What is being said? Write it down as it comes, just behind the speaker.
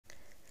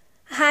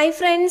Hi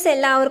friends,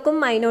 എല്ലാവർക്കും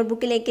my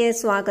നോട്ട്ബുക്കിലേക്ക്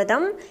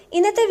സ്വാഗതം.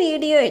 ഇന്നത്തെ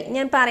വീഡിയോയിൽ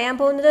ഞാൻ പറയാൻ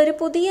പോകുന്നത് ഒരു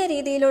പുതിയ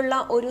രീതിയിലുള്ള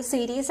ഒരു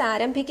സീരീസ്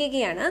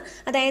ആരംഭിക്കുകയാണ്.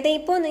 അതായത്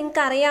ഇപ്പോൾ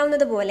നിങ്ങൾക്ക്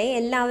അറിയാവുന്നതുപോലെ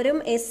എല്ലാവരും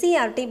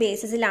SCERT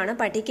ബേസിസിലാണ്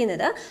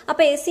പഠിക്കുന്നത്.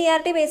 അപ്പോൾ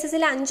SCERT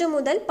ബേസിസിൽ 5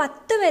 മുതൽ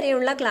 10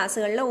 വരെയുള്ള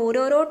ക്ലാസ്സുകളിൽ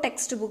ഓരോരോ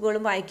ടെക്സ്റ്റ്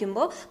ബുക്കുകളും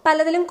വായിക്കുമ്പോൾ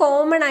പലതിലും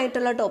കോമൺ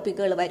ആയിട്ടുള്ള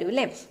ടോപ്പിക്കുകൾ വരും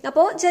അല്ലേ.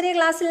 അപ്പോൾ ചെറിയ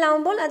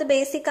ക്ലാസ്സിലാവുമ്പോൾ അത്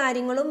ബേസിക്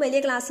കാര്യങ്ങളും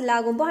വലിയ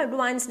ക്ലാസ്സിലാകുമ്പോൾ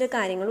അഡ്വാൻസ്ഡ്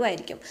കാര്യങ്ങളും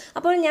ആയിരിക്കും.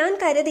 അപ്പോൾ ഞാൻ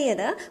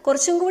കരുതിയത്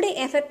കുറച്ചും കൂടി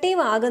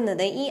എഫക്റ്റീവ്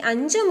ആകുന്നത് ഈ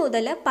 5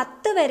 മുതൽ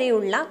 10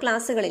 വരെയുള്ള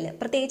ക്ലാസ്സുകളിൽ,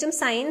 പ്രത്യേകിച്ചും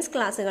സയൻസ്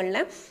ക്ലാസ്സുകളിൽ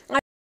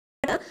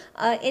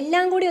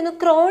എല്ലാം കൂടി ഒന്ന്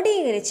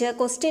ക്രോഡീകരിച്ച്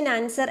ക്വസ്റ്റ്യൻ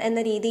ആൻസർ എന്ന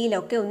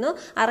രീതിയിലൊക്കെ ഒന്ന്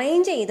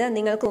അറേഞ്ച് ചെയ്ത്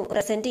നിങ്ങൾക്ക്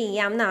പ്രസന്റ്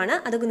ചെയ്യാവുന്നതാണ്.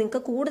 അത് നിങ്ങൾക്ക്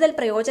കൂടുതൽ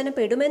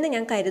പ്രയോജനപ്പെടുമെന്ന്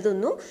ഞാൻ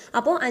കരുതുന്നു.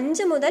 അപ്പോൾ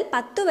 5 മുതൽ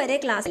 10 വരെ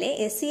ക്ലാസ്സിലെ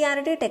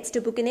SCERT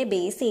ടെക്സ്റ്റ് ബുക്കിനെ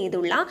ബേസ്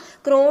ചെയ്തുള്ള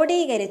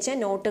ക്രോഡീകരിച്ച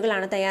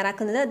നോട്ടുകളാണ്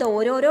തയ്യാറാക്കുന്നത്. അത്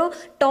ഓരോരോ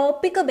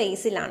ടോപ്പിക്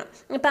ബേസിലാണ്.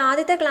 ഇപ്പോൾ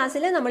ആദ്യത്തെ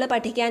ക്ലാസ്സിൽ നമ്മൾ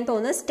പഠിക്കാൻ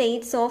പോകുന്നത്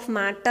സ്റ്റേറ്റ്സ് ഓഫ്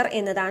മാറ്റർ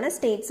എന്നതാണ്.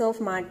 സ്റ്റേറ്റ്സ്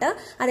ഓഫ് മാറ്റർ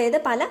അതായത്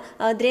പല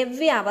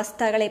ദ്രവ്യ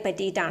അവസ്ഥകളെ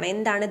പറ്റിയിട്ടാണ്.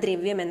 എന്താണ്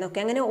ദ്രവ്യം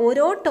എന്നൊക്കെ, അങ്ങനെ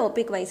ഓരോ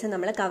ടോപ്പിക് വൈസ്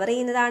നമ്മൾ കവർ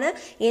ചെയ്യുന്നതാണ്.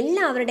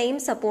 എല്ലാവരുടെയും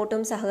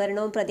സപ്പോർട്ടും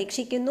സഹകരണവും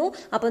പ്രതീക്ഷിക്കുന്നു.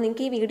 അപ്പോൾ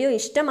നിങ്ങൾക്ക് ഈ വീഡിയോ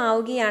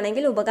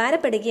ഇഷ്ടമാവുകയാണെങ്കിൽ,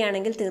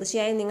 ഉപകാരപ്പെടുകയാണെങ്കിൽ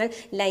തീർച്ചയായും നിങ്ങൾ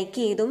ലൈക്ക്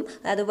ചെയ്തും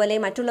അതുപോലെ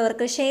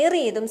മറ്റുള്ളവർക്ക് ഷെയർ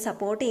ചെയ്തും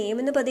സപ്പോർട്ട്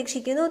ചെയ്യുമെന്ന്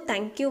പ്രതീക്ഷിക്കുന്നു.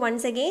 Thank you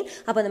once again.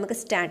 അപ്പോൾ നമുക്ക്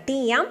സ്റ്റാർട്ട്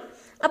ചെയ്യാം.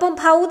 അപ്പം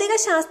ഭൗതിക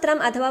ശാസ്ത്രം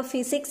അഥവാ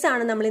ഫിസിക്സ്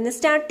ആണ് നമ്മൾ ഇന്ന്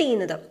സ്റ്റാർട്ട്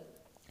ചെയ്യുന്നത്.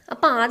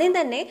 അപ്പോൾ ആദ്യം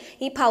തന്നെ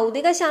ഈ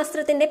ഭൗതിക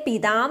ശാസ്ത്രത്തിന്റെ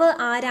പിതാവ്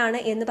ആരാണ്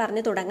എന്ന്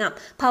പറഞ്ഞു തുടങ്ങാം.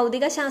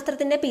 ഭൗതിക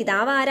ശാസ്ത്രത്തിന്റെ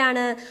പിതാവ്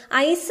ആരാണ്?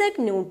 ഐസക്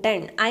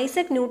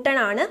ന്യൂട്ടൺ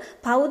ആണ്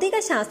ഭൗതിക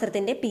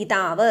ശാസ്ത്രത്തിന്റെ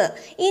പിതാവ്.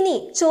 ഇനി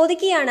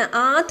ചോദിക്കുകയാണ്,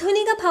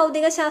 ആധുനിക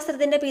ഭൗതിക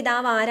ശാസ്ത്രത്തിന്റെ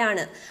പിതാവ്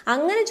ആരാണ്?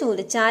 അങ്ങനെ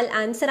ചോദിച്ചാൽ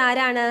ആൻസർ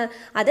ആരാണ്?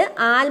 അത്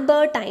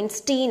ആൽബർട്ട്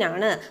ഐൻസ്റ്റീൻ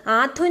ആണ്.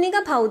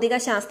 ആധുനിക ഭൗതിക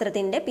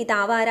ശാസ്ത്രത്തിന്റെ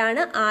പിതാവ്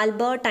ആരാണ്?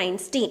 Albert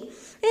Einstein.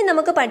 ഇനി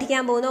നമുക്ക്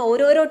പഠിക്കാൻ പോകുന്ന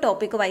ഓരോരോ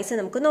ടോപ്പിക്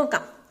വൈസ് നമുക്ക്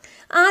നോക്കാം.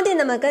 ആദ്യം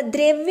നമുക്ക്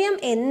ദ്രവ്യം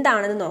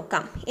എന്താണെന്ന്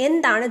നോക്കാം.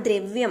 എന്താണ്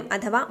ദ്രവ്യം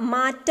അഥവാ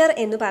മാറ്റർ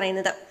എന്ന്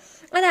പറയുന്നത്?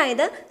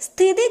 അതായത്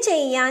സ്ഥിതി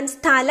ചെയ്യാൻ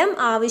സ്ഥലം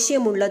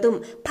ആവശ്യമുള്ളതും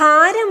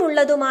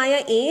ഭാരമുള്ളതുമായ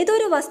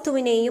ഏതൊരു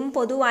വസ്തുവിനെയും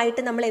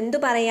പൊതുവായിട്ട് നമ്മൾ എന്തു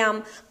പറയാം?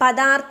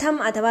 പദാർത്ഥം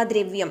അഥവാ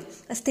ദ്രവ്യം.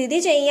 സ്ഥിതി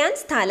ചെയ്യാൻ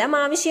സ്ഥലം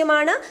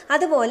ആവശ്യമാണ്,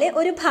 അതുപോലെ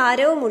ഒരു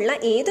ഭാരവുമുള്ള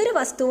ഏതൊരു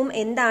വസ്തുവും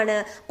എന്താണ്?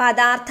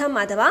 പദാർത്ഥം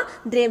അഥവാ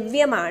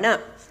ദ്രവ്യമാണ്.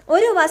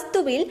 ഒരു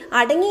വസ്തുവിൽ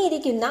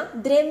അടങ്ങിയിരിക്കുന്ന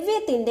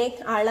ദ്രവ്യത്തിന്റെ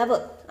അളവ്,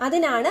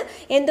 അതിനാണ്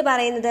എന്തു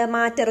പറയുന്നത്?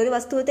 മാറ്റർ. ഒരു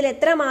വസ്തുവിൽ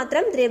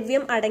എത്രമാത്രം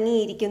ദ്രവ്യം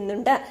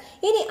അടങ്ങിയിരിക്കുന്നുണ്ട്.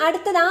 ഇനി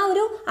അടുത്തത്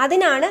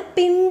അതിനാണ്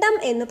പിണ്ഡം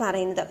എന്ന്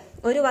പറയുന്നത്.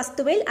 ഒരു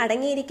വസ്തുവിൽ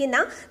അടങ്ങിയിരിക്കുന്ന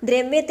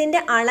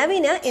ദ്രവ്യത്തിന്റെ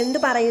അളവിന്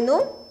എന്തു പറയുന്നു?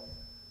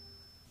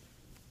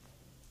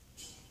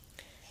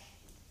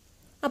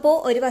 അപ്പോൾ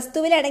ഒരു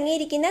വസ്തുവിൽ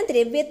അടങ്ങിയിരിക്കുന്ന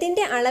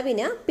ദ്രവ്യത്തിന്റെ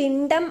അളവിന്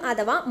പിണ്ഡം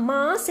അഥവാ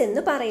മാസ്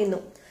എന്ന്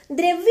പറയുന്നു.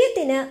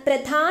 ദ്രവ്യത്തിന്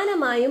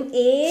പ്രധാനമായും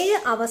 7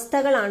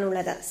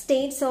 അവസ്ഥകളാണുള്ളത്.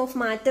 സ്റ്റേറ്റ്സ് ഓഫ്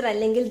മാറ്റർ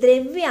അല്ലെങ്കിൽ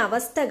ദ്രവ്യ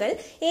അവസ്ഥകൾ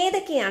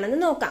ഏതൊക്കെയാണെന്ന്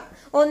നോക്കാം.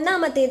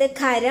 ഒന്നാമത്തേത്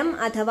ഖരം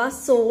അഥവാ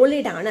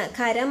സോളിഡ് ആണ്.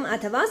 ഖരം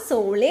അഥവാ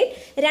സോളിഡ്.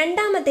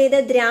 രണ്ടാമത്തേത്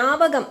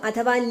ദ്രാവകം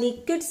അഥവാ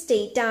ലിക്വിഡ്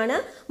സ്റ്റേറ്റ് ആണ്.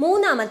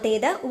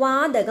 മൂന്നാമത്തേത്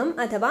വാതകം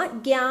അഥവാ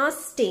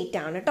ഗ്യാസ് സ്റ്റേറ്റ്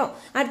ആണ് കേട്ടോ.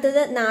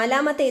 അടുത്തത്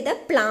നാലാമത്തേത്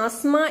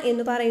പ്ലാസ്മ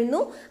എന്ന്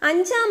പറയുന്നു.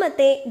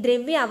 അഞ്ചാമത്തെ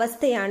ദ്രവ്യ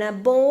അവസ്ഥയാണ്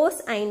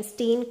ബോസ്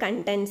ഐൻസ്റ്റീൻ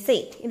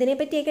കണ്ടൻസേറ്റ്.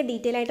 ഇതിനെപ്പറ്റിയൊക്കെ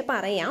ഡീറ്റെയിൽ ആയിട്ട്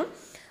പറയാം.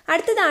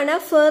 അടുത്തതാണ്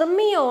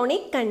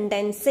fermionic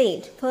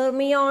condensate.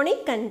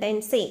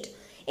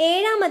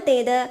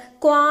 ഏഴാമത്തേത്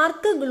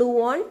quark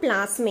gluon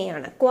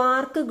പ്ലാസ്മയാണ്.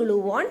 Quark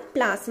gluon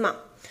plasma.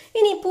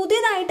 ഇനി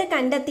പുതിയതായിട്ട്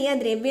കണ്ടെത്തിയ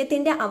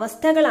ദ്രവ്യത്തിന്റെ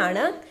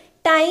അവസ്ഥകളാണ്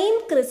ടൈം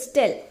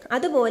ക്രിസ്റ്റൽ,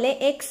 അതുപോലെ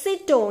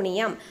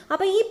എക്സിറ്റോണിയം.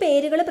 അപ്പൊ ഈ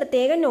പേരുകൾ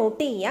പ്രത്യേകം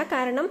നോട്ട് ചെയ്യുക,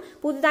 കാരണം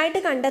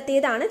പുതുതായിട്ട്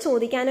കണ്ടെത്തിയതാണ്,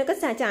 ചോദിക്കാനൊക്കെ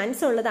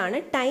ചാൻസ് ഉള്ളതാണ്.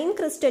 ടൈം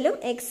ക്രിസ്റ്റലും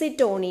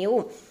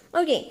എക്സിറ്റോണിയവും.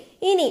 ഓക്കെ,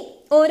 ഇനി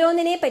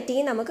ഓരോന്നിനെ പറ്റി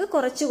നമുക്ക്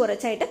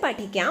കുറച്ചായിട്ട്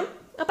പഠിക്കാം.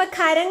 അപ്പൊ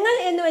ഖരങ്ങൾ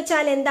എന്ന്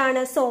വെച്ചാൽ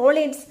എന്താണ്?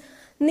 സോളിഡ്സ്.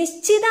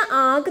 നിശ്ചിത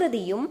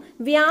ആകൃതിയും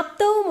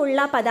വ്യാപ്തവുമുള്ള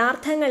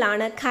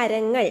പദാർത്ഥങ്ങളാണ്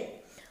ഖരങ്ങൾ.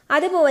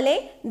 അതുപോലെ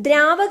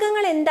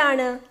ദ്രാവകങ്ങൾ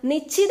എന്താണ്?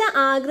 നിശ്ചിത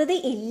ആകൃതി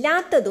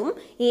ഇല്ലാത്തതും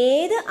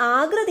ഏത്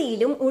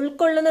ആകൃതിയിലും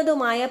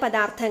ഉൾക്കൊള്ളുന്നതുമായ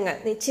പദാർത്ഥങ്ങൾ.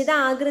 നിശ്ചിത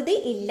ആകൃതി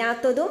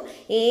ഇല്ലാത്തതും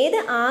ഏത്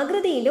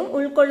ആകൃതിയിലും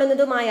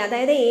ഉൾക്കൊള്ളുന്നതുമായ,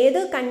 അതായത്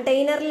ഏത്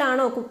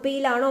കണ്ടെയ്നറിലാണോ,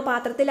 കുപ്പിയിലാണോ,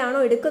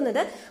 പാത്രത്തിലാണോ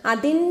എടുക്കുന്നത്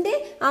അതിന്റെ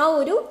ആ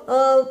ഒരു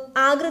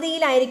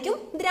ആകൃതിയിലായിരിക്കും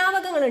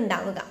ദ്രാവകങ്ങൾ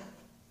ഉണ്ടാവുക.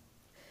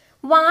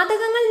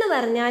 വാതകങ്ങൾ എന്ന്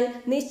പറഞ്ഞാൽ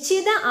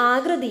നിശ്ചിത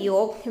ആകൃതിയോ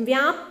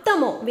വ്യാപ്തം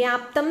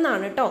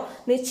എന്നാണ് കേട്ടോ.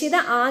 നിശ്ചിത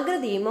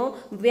ആകൃതിയുമോ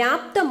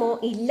വ്യാപ്തമോ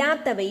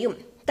ഇല്ലാത്തവയും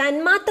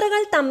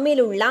തന്മാത്രകൾ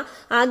തമ്മിലുള്ള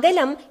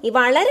അകലം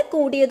വളരെ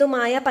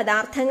കൂടിയതുമായ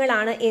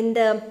പദാർത്ഥങ്ങളാണ്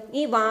എന്ത്?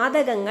 ഈ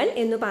വാതകങ്ങൾ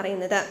എന്ന്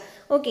പറയുന്നത്.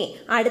 ഓക്കെ,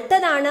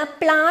 അടുത്തതാണ്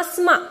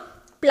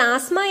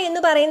പ്ലാസ്മ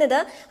എന്ന് പറയുന്നത്.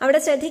 അവിടെ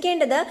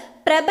ശ്രദ്ധിക്കേണ്ടത്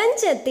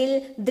പ്രപഞ്ചത്തിൽ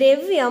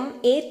ദ്രവ്യം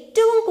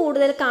ഏറ്റവും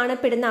കൂടുതൽ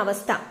കാണപ്പെടുന്ന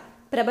അവസ്ഥ.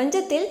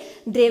 പ്രപഞ്ചത്തിൽ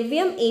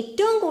ദ്രവ്യം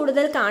ഏറ്റവും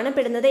കൂടുതൽ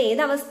കാണപ്പെടുന്നത്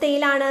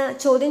ഏതവസ്ഥയിലാണ്?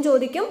 ചോദ്യം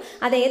ചോദിക്കും.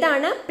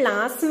 അതേതാണ്?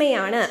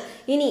 പ്ലാസ്മയാണ്.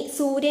 ഇനി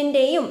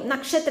സൂര്യന്റെയും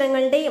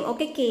നക്ഷത്രങ്ങളുടെയും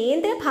ഒക്കെ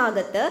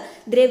കേന്ദ്രഭാഗത്ത്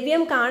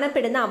ദ്രവ്യം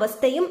കാണപ്പെടുന്ന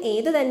അവസ്ഥയും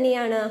ഏതു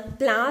തന്നെയാണ്?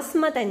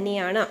 പ്ലാസ്മ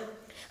തന്നെയാണ്.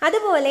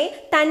 അതുപോലെ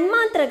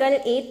തന്മാത്രകൾ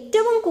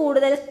ഏറ്റവും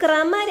കൂടുതൽ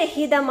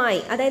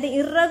ക്രമരഹിതമായി, അതായത്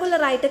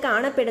ഇറഗുലർ ആയിട്ട്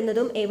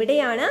കാണപ്പെടുന്നതും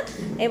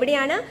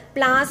എവിടെയാണ്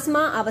പ്ലാസ്മ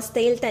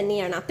അവസ്ഥയിൽ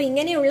തന്നെയാണ്. അപ്പൊ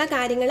ഇങ്ങനെയുള്ള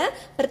കാര്യങ്ങൾ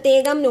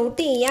പ്രത്യേകം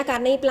നോട്ട് ചെയ്യുക,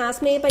 കാരണം ഈ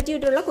പ്ലാസ്മയെ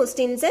പറ്റിയിട്ടുള്ള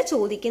ക്വസ്റ്റ്യൻസ്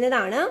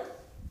ചോദിക്കുന്നതാണ്.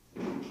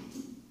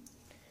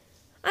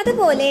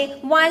 അതുപോലെ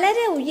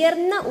വളരെ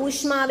ഉയർന്ന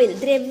ഊഷ്മാവിൽ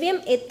ദ്രവ്യം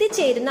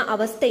എത്തിച്ചേരുന്ന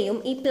അവസ്ഥയും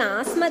ഈ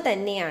പ്ലാസ്മ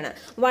തന്നെയാണ്.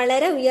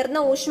 വളരെ ഉയർന്ന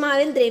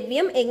ഊഷ്മാവിൽ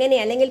ദ്രവ്യം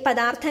അല്ലെങ്കിൽ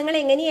പദാർത്ഥങ്ങൾ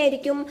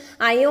എങ്ങനെയായിരിക്കും?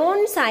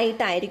 അയോൺസ്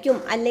ആയിട്ടായിരിക്കും,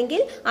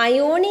 അല്ലെങ്കിൽ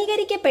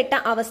അയോണീകരിക്കപ്പെട്ട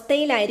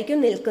അവസ്ഥയിലായിരിക്കും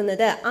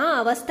നിൽക്കുന്നത്. ആ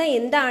അവസ്ഥ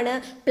എന്താണ്?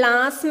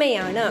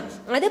 പ്ലാസ്മയാണ്.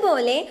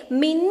 അതുപോലെ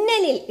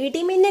മിന്നലിൽ,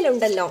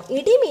 ഇടിമിന്നലുണ്ടല്ലോ,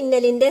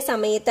 ഇടിമിന്നലിന്റെ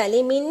സമയത്ത്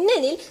അല്ലെങ്കിൽ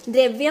മിന്നലിൽ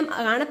ദ്രവ്യം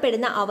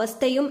കാണപ്പെടുന്ന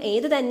അവസ്ഥയും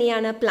ഏത്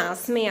തന്നെയാണ്?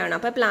 പ്ലാസ്മയാണ്.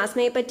 അപ്പൊ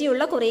പ്ലാസ്മയെ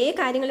പറ്റിയുള്ള കുറെ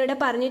കാര്യങ്ങളുടെ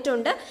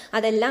പറഞ്ഞിട്ടുണ്ട്,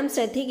 അതെല്ലാം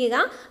ശ്രദ്ധിക്കുക,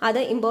 അത്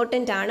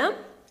ഇമ്പോർട്ടന്റ് ആണ്.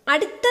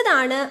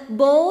 അടുത്തതാണ്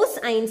ബോസ്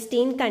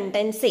ഐൻസ്റ്റീൻ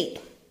കണ്ടൻസേറ്റ്.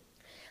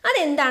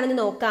 അതെന്താണെന്ന്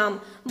നോക്കാം.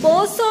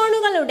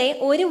 ബോസോണുകളുടെ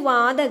ഒരു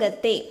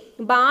വാതകത്തെ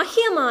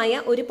ബാഹ്യമായ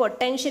ഒരു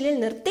പൊട്ടൻഷ്യലിൽ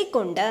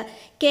നിർത്തിക്കൊണ്ട്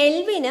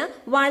കെൽവിന്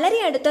വളരെ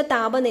അടുത്ത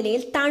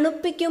താപനിലയിൽ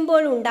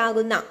തണുപ്പിക്കുമ്പോൾ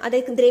ഉണ്ടാകുന്ന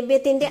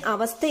ദ്രവ്യത്തിന്റെ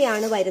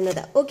അവസ്ഥയാണ്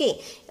വരുന്നത്. ഓക്കെ,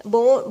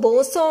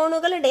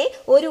 ബോസോണുകളുടെ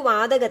ഒരു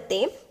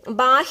വാതകത്തെ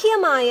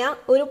ബാഹ്യമായ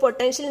ഒരു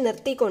പൊട്ടൻഷ്യലിൽ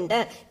നിർത്തിക്കൊണ്ട്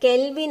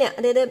കെൽവിന്,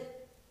 അതായത്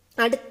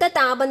അടുത്ത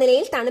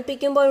താപനിലയിൽ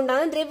തണുപ്പിക്കുമ്പോൾ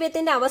ഉണ്ടാകുന്ന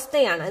ദ്രവ്യത്തിന്റെ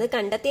അവസ്ഥയാണ്. അത്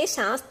കണ്ടെത്തിയ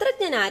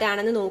ശാസ്ത്രജ്ഞൻ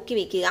ആരാണെന്ന് നോക്കി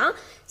വെക്കുക.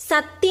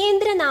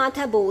 സത്യേന്ദ്രനാഥ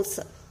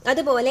ബോസ്,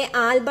 അതുപോലെ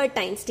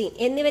ആൽബർട്ട് ഐൻസ്റ്റീൻ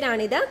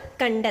എന്നിവരാണിത്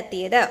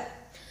കണ്ടെത്തിയത്.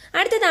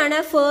 അടുത്തതാണ്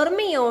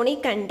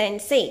ഫെർമിയോണിക്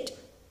കണ്ടൻസേറ്റ്.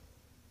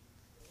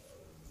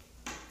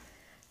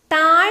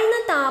 താഴ്ന്ന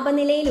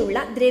താപനിലയിലുള്ള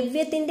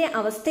ദ്രവ്യത്തിന്റെ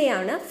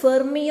അവസ്ഥയാണ്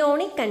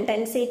ഫെർമിയോണിക്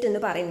കണ്ടൻസേറ്റ് എന്ന്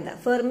പറയുന്നത്.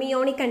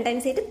 ഫെർമിയോണിക്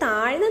കണ്ടൻസേറ്റ്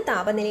താഴ്ന്ന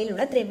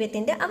താപനിലയിലുള്ള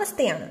ദ്രവ്യത്തിന്റെ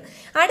അവസ്ഥയാണ്.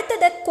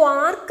 അടുത്തത്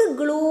ക്വാർക്ക്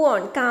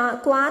ഗ്ലൂഓൺ.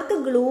 ക്വാർക്ക്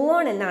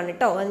ഗ്ലൂഓൺ എന്നാണ്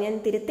കേട്ടോ, അത് ഞാൻ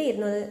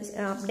തിരുത്തിയിരുന്നത്,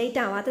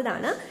 അപ്ഡേറ്റ്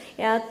ആവാത്തതാണ്.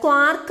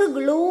 ക്വാർക്ക്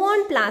ഗ്ലൂഓൺ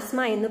പ്ലാസ്മ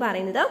എന്ന്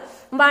പറയുന്നത്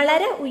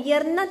വളരെ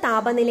ഉയർന്ന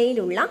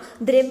താപനിലയിലുള്ള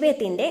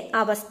ദ്രവ്യത്തിന്റെ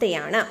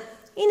അവസ്ഥയാണ്.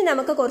 ഇനി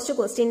നമുക്ക് കുറച്ച്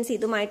ക്വസ്റ്റ്യൻസ്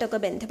ഇതുമായിട്ടൊക്കെ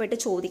ബന്ധപ്പെട്ട്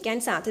ചോദിക്കാൻ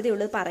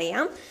സാധ്യതയുള്ളത്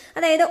പറയാം.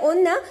 അതായത്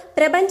ഒന്ന്,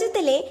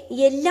 പ്രപഞ്ചത്തിലെ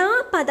എല്ലാ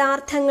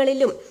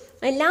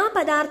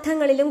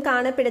പദാർത്ഥങ്ങളിലും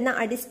കാണപ്പെടുന്ന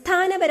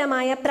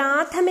അടിസ്ഥാനപരമായ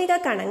പ്രാഥമിക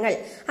കണങ്ങൾ,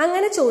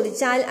 അങ്ങനെ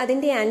ചോദിച്ചാൽ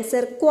അതിന്റെ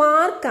ആൻസർ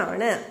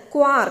ക്വാർക്കാണ്.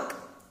 ക്വാർക്ക്.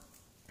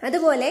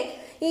 അതുപോലെ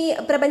ഈ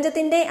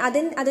പ്രപഞ്ചത്തിന്റെ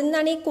അതിൽ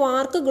നിന്നാണ് ഈ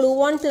ക്വാർക്ക്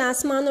ഗ്ലൂഓൺ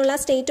പ്ലാസ്മ എന്നുള്ള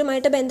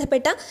സ്റ്റേറ്റുമായിട്ട്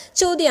ബന്ധപ്പെട്ട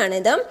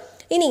ചോദ്യമാണിത്.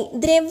 ഇനി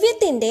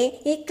ദ്രവ്യത്തിന്റെ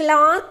ഈ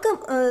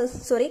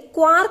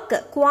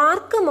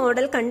ക്വാർക്ക്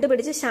മോഡൽ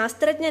കണ്ടുപിടിച്ച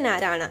ശാസ്ത്രജ്ഞൻ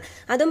ആരാണ്?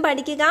 അതും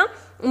പഠിക്കുക.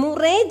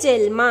 മുറേ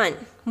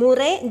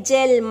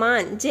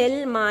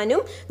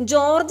ജെൽമാനും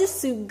ജോർജ്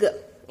സ്വിഗ്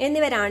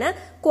എന്നിവരാണ്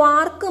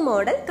ക്വാർക്ക്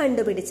മോഡൽ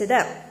കണ്ടുപിടിച്ചത്.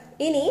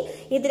 ഇനി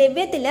ഈ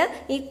ദ്രവ്യത്തില്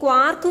ഈ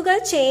ക്വാർക്കുകൾ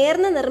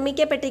ചേർന്ന്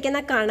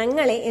നിർമ്മിക്കപ്പെട്ടിരിക്കുന്ന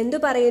കണങ്ങളെ എന്തു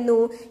പറയുന്നു?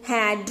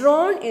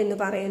 ഹാഡ്രോൺ എന്ന്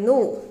പറയുന്നു.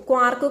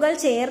 ക്വാർക്കുകൾ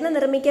ചേർന്ന്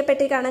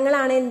നിർമ്മിക്കപ്പെട്ട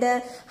കണങ്ങളാണ് എന്ത്?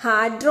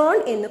 ഹാഡ്രോൺ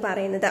എന്ന്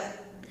പറയുന്നത്.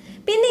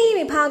 പിന്നെ ഈ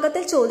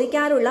വിഭാഗത്തിൽ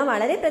ചോദിക്കാറുള്ള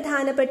വളരെ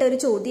പ്രധാനപ്പെട്ട ഒരു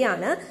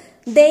ചോദ്യമാണ്,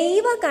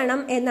 ദൈവകണം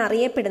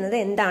എന്നറിയപ്പെടുന്നത്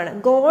എന്താണ്?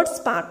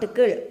 ഗോഡ്സ്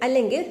പാർട്ടിക്കിൾ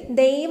അല്ലെങ്കിൽ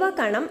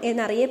ദൈവകണം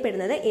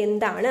എന്നറിയപ്പെടുന്നത്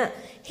എന്താണ്?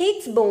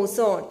 Higgs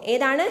boson.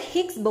 ഏതാണ്?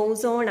 ഹിഗ്സ്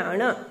ബോസോൺ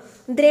ആണ്.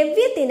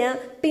 ദ്രവ്യത്തിന്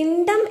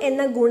പിണ്ഡം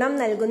എന്ന ഗുണം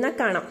നൽകുന്ന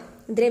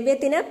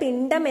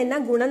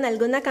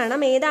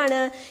കണം ഏതാണ്?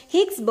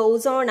 ഹിഗ്സ്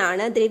ബോസോൺ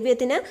ആണ്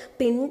ദ്രവ്യത്തിന്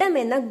പിണ്ഡം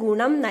എന്ന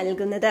ഗുണം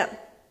നൽകുന്നത്.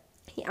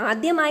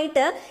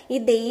 ആദ്യമായിട്ട് ഈ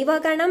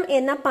ദൈവകണം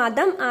എന്ന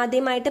പദം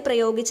ആദ്യമായിട്ട്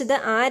പ്രയോഗിച്ചത്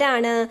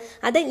ആരാണ്?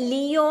 അത്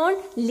ലിയോൺ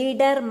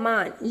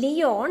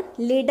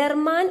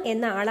ലിഡർമാൻ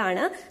എന്ന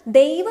ആളാണ്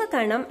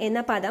ദൈവകണം എന്ന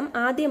പദം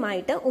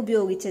ആദ്യമായിട്ട്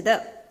ഉപയോഗിച്ചത്.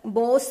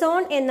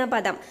 ബോസോൺ എന്ന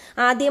പദം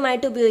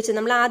ആദ്യമായിട്ട് ഉപയോഗിച്ചത്,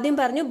 നമ്മൾ ആദ്യം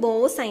പറഞ്ഞു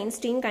ബോസ്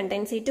ഐൻസ്റ്റീൻ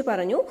കണ്ടൻസേറ്റ്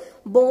പറഞ്ഞു.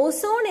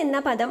 ബോസോൺ എന്ന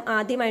പദം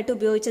ആദ്യമായിട്ട്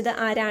ഉപയോഗിച്ചത്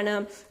ആരാണ്?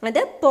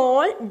 അത്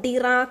പോൾ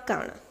ഡിറാക്ക്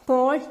ആണ്.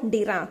 Paul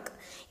Dirac.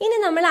 ഇനി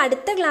നമ്മൾ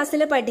അടുത്ത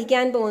ക്ലാസ്സിൽ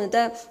പഠിക്കാൻ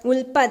പോകുന്നത്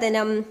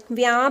ഉൽപ്പതനം,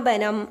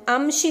 വ്യാപനം,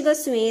 അംശിക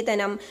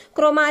സ്വേദനം,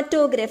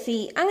 ക്രോമാറ്റോഗ്രഫി,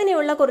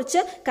 അങ്ങനെയുള്ള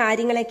കുറച്ച്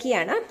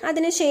കാര്യങ്ങളൊക്കെയാണ്.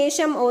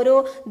 അതിനുശേഷം ഓരോ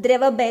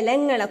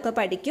ദ്രവബലങ്ങളൊക്കെ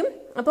പഠിക്കും.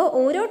 അപ്പോൾ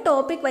ഓരോ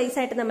ടോപ്പിക്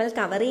വൈസായിട്ട് നമ്മൾ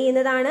കവർ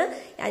ചെയ്യുന്നതാണ്.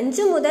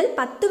 5 മുതൽ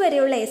 10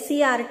 വരെയുള്ള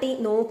SCERT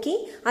നോക്കി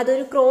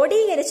അതൊരു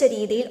ക്രോഡീകരിച്ച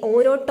രീതിയിൽ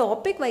ഓരോ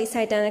ടോപ്പിക്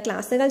വൈസായിട്ടാണ്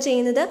ക്ലാസ്സുകൾ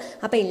ചെയ്യുന്നത്.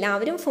 അപ്പോൾ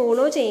എല്ലാവരും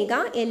ഫോളോ ചെയ്യുക.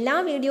 എല്ലാ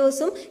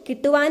വീഡിയോസും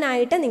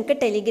കിട്ടുവാനായിട്ട് നിങ്ങൾക്ക്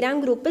ടെലിഗ്രാം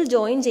ഗ്രൂപ്പിൽ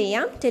ജോയിൻ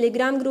ചെയ്യാം.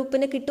 ടെലിഗ്രാം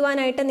ഗ്രൂപ്പിന്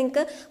കിട്ടുവാനായിട്ട്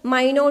നിങ്ങൾക്ക്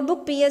മൈ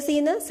നോട്ട്ബുക്ക് PSC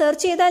എന്ന്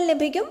സെർച്ച് ചെയ്താൽ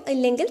ലഭിക്കും.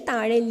 ഇല്ലെങ്കിൽ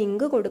താഴെ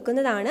ലിങ്ക്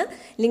കൊടുക്കുന്നതാണ്.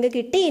 ലിങ്ക്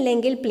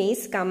കിട്ടിയില്ലെങ്കിൽ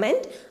പ്ലീസ്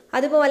കമൻറ്റ്.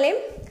 അതുപോലെ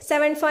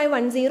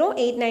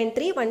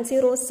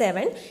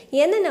 7510893107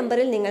 എന്ന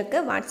നമ്പറിൽ നിങ്ങൾക്ക്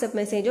വാട്സപ്പ്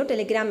മെസ്സേജോ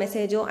ടെലിഗ്രാം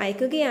മെസ്സേജോ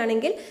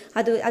അയക്കുകയാണെങ്കിൽ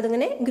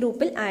അതിങ്ങനെ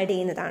ഗ്രൂപ്പിൽ ആഡ്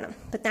ചെയ്യുന്നതാണ്.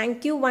 അപ്പോൾ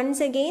thank you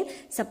once again.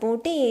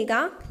 Support ചെയ്യുക,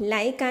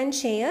 ലൈക്ക് ആൻഡ്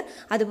ഷെയർ.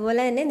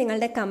 അതുപോലെ തന്നെ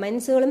നിങ്ങളുടെ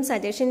കമൻസുകളും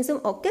സജഷൻസും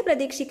ഒക്കെ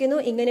പ്രതീക്ഷിക്കുന്നു.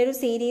 ഇങ്ങനെയൊരു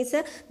സീരീസ്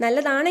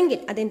നല്ലതാണെങ്കിൽ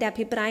അതിൻ്റെ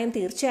അഭിപ്രായം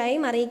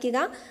തീർച്ചയായും അറിയിക്കുക.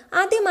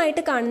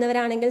 ആദ്യമായിട്ട്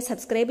കാണുന്നവരാണെങ്കിൽ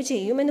സബ്സ്ക്രൈബ്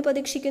ചെയ്യുമെന്ന്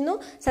പ്രതീക്ഷിക്കുന്നു.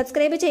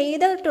 സബ്സ്ക്രൈബ്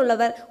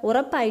ചെയ്തിട്ടുള്ളവർ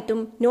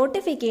ഉറപ്പായിട്ടും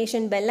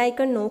നോട്ടിഫിക്കേഷൻ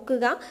ബെല്ലൈക്കൺ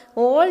നോക്കുക.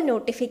 ഓൾ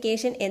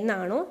നോട്ടിഫിക്കേഷൻ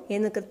എന്നാണോ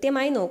എന്ന്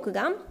കൃത്യമായി നോക്കുക.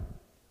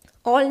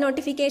 ഓൾ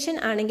നോട്ടിഫിക്കേഷൻ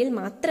ആണെങ്കിൽ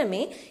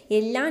മാത്രമേ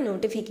എല്ലാ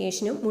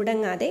നോട്ടിഫിക്കേഷനും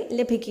മുടങ്ങാതെ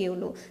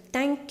ലഭിക്കുകയുള്ളൂ.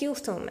 Thank you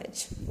so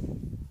much.